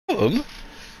them?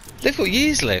 They've got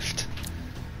years left.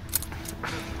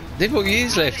 They've got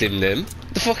years left in them.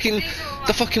 The fucking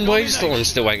waveline's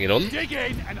still hanging on. Dig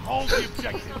in and hold the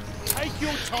objective. Take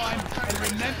your time and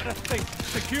remember to think.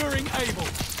 Securing Able.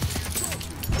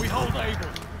 We hold Able.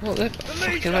 What, they've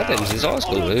fucking had them since high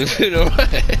school. They're doing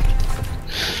alright.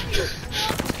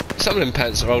 Some of them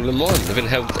pants are older than mine. They've been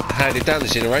handed down to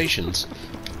generations.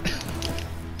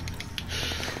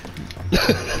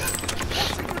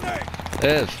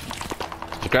 Yeah.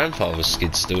 My grandfather's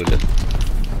skid's still in them.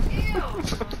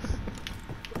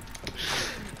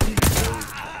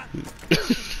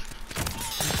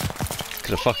 Could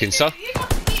have fucking sucked.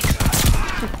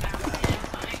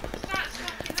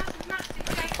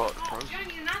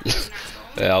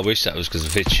 Yeah, I wish that was because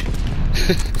of Fitch.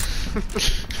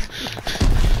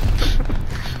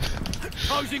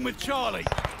 Closing with Charlie.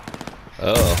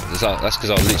 Oh, that's because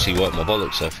I literally worked my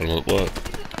bollocks off when I'm at work.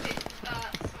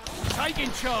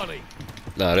 Taking Charlie.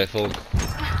 No, they're full. Fit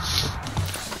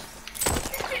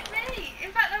me.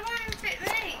 In fact, they won't even fit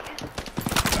me.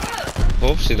 Look.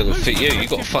 Well, obviously they're gonna fit you. You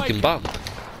got a fucking bum. No,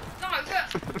 but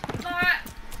like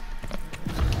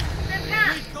they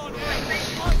can.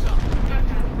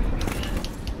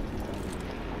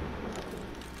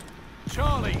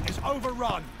 Charlie is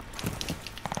overrun.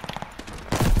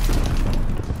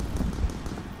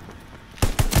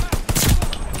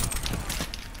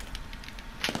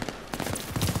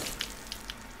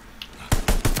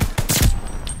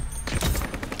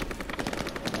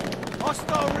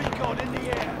 Hostile recon in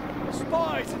the air.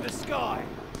 Spies in the sky.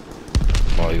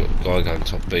 Oh, you got a guy going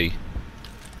top B.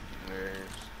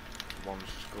 One's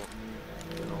just got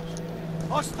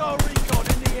Hostile recon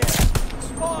in the air.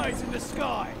 Spies in the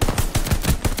sky.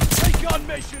 Recon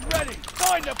mission ready.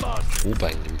 Find the bastard. All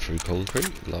banged him through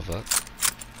concrete. Love that.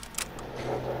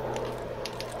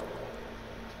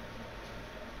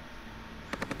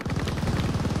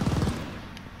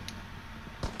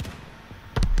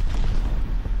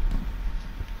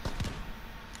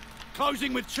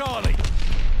 Closing with Charlie.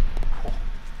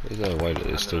 There's no way that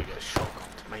there's still. get a shotgun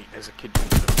to mate. There's a kid.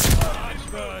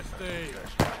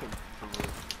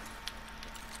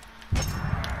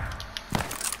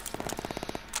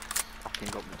 Fucking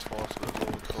got me twice with a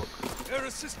wall cock. Air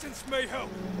assistance may help.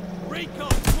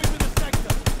 Recon sweeping the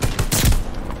sector.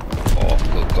 Oh,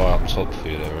 I've got a guy up top for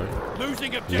you there, right?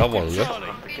 Losing Another objective one, look. Charlie.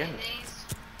 Again.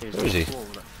 Where is he?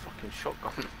 With that fucking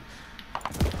shotgun.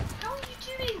 How are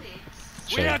you doing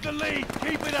this? We have the lead.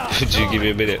 Keep it up. Could you give me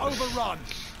a minute? Overrun.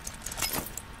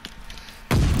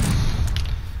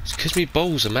 It's because my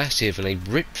balls are massive and they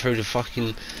rip through the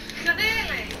fucking. Not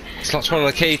really. It's like trying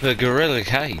to keep a gorilla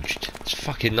caged. It's a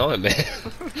fucking nightmare. You've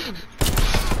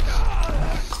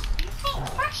got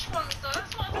fresh ones though.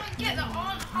 That's what I don't get. That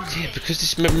aren't honey. Yeah, because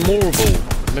it's memorable.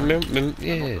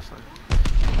 Yeah.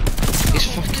 It's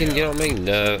fucking, you know what I mean?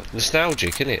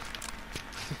 Nostalgic, isn't it?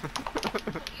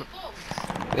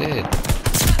 Yeah.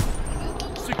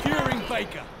 Securing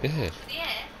Baker. Yeah. Yeah.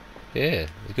 Yeah.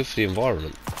 They're good for the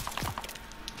environment.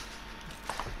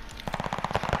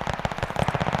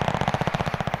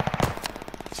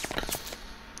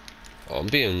 Oh, I'm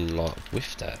being like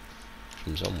whiffed at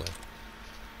from somewhere.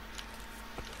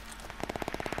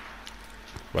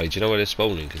 Right, do you know where they're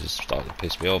spawning? Because it's starting to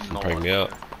piss me off and bring me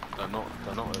out. They're not.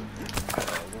 Where are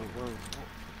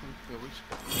we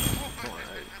spawning? Not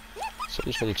at eight.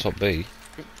 Something's on top B.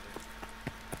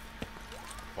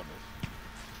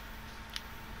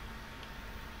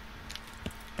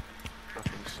 I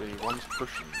can see one's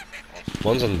pushing us.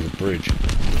 One's under the bridge.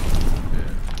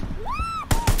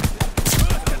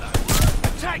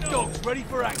 Attack dogs ready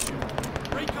for action.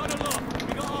 Recon aloft.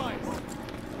 We got eyes.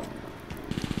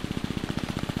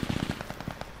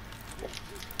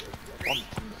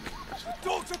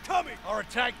 Dogs are coming. Our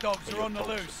attack dogs are on the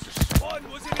loose. One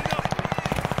wasn't enough.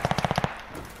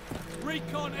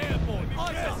 Recon airborne.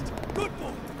 Eyes up. Good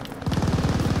boy.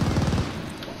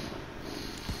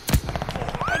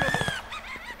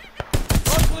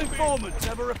 Local informants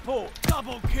have a report.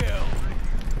 Double kill.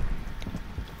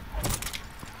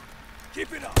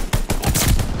 Keep it up.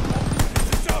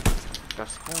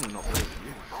 That's one not really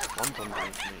you. One's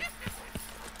underneath me.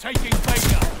 Taking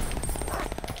Baker.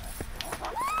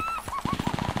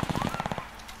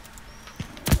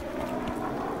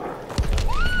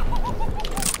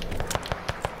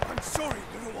 I'm sorry,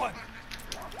 little one.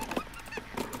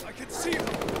 I can see you.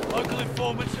 Local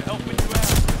informants are helping you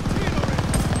out.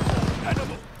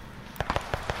 Animal.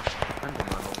 Depending on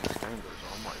how long this game goes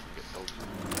on, I might even get dogs in.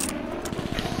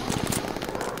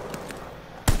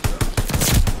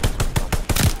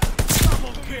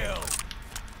 Double kill.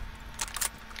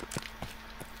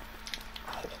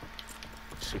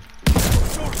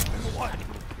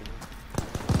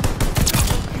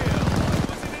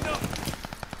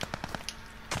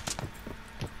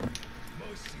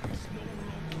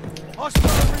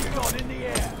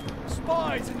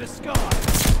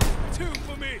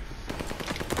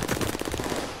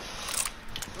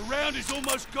 round is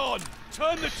almost gone.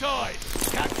 Turn the tide.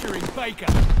 Capturing Baker.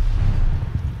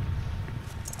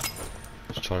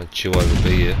 Just trying to chill over B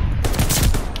here.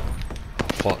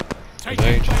 Fuck. Taking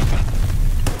Engage. Baker.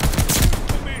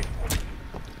 Come in.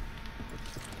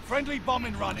 Friendly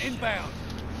bombing run inbound.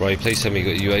 Right, please tell me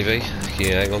you got a UAV.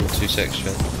 Yeah, hang on 2 secs,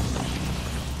 John.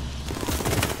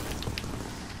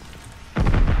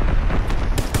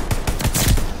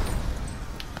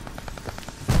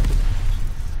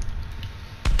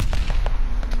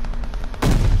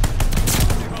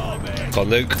 Got a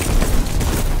nuke.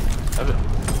 Have it.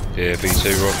 Yeah, B2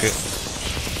 rocket.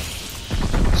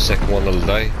 Second one of the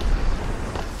day.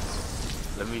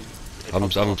 Let me.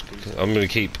 I'm gonna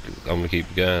keep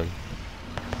going.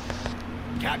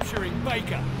 Capturing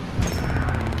Baker.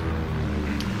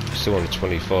 Still on the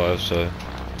 25, so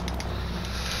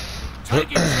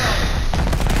Taking charge.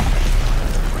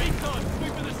 Recon,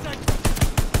 sweeping the sector.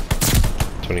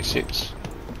 26.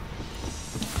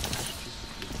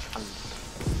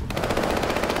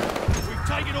 We've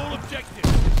taken all objectives.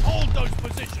 Hold those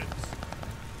positions.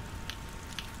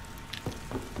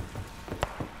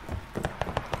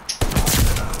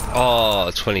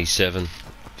 Oh, 27.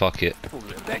 Fuck it.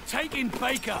 They're taking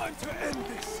Baker. Time to end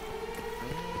this.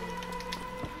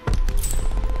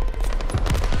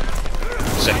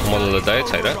 Second one of the day,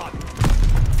 take that.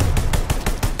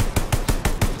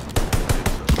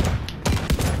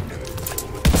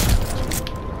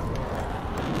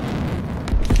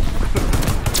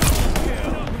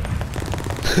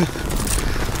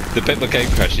 The bet my game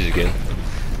crashes again.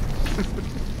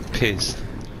 Pissed.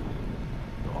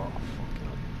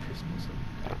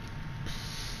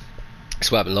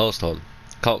 That's what happened last time.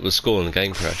 Can't with the score and the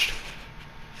game crashed.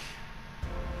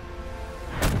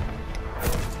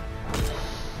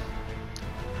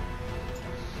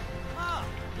 Ah,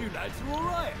 you lads are all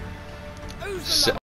right. Who's the